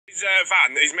his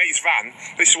van, his mate's van.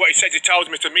 This is what he said. He tells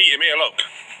me to meet him here. Look,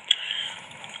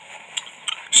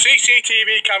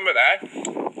 CCTV camera there.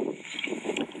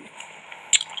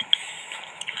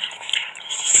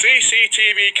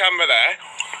 CCTV camera there.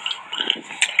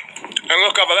 And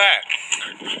look over there.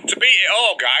 To beat it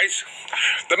all, guys,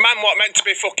 the man what meant to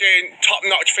be fucking top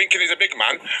notch, thinking he's a big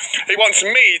man, he wants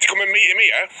me to come and meet him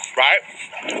here, right?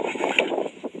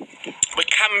 With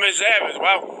cameras there as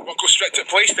well. We'll go straight to the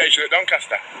police station at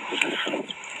Doncaster.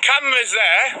 Cameras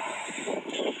there.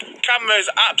 Cameras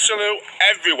absolute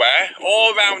everywhere,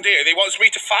 all around here. He wants me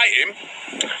to fight him.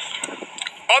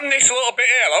 On this little bit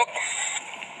here, look.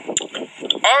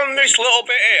 On this little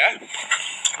bit here.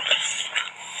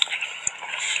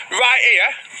 Right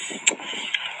here.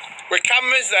 With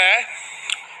cameras there.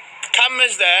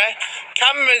 Cameras there.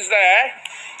 Cameras there.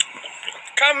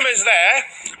 Cameras there.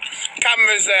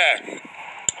 Cameras there.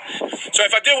 So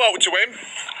if I do over to him,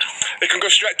 he can go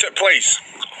straight to the police.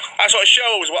 That's what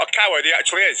shows what a coward he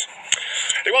actually is.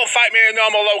 He won't fight me in a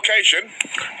normal location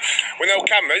with no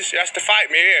cameras. He has to fight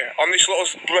me here on this little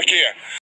brick here.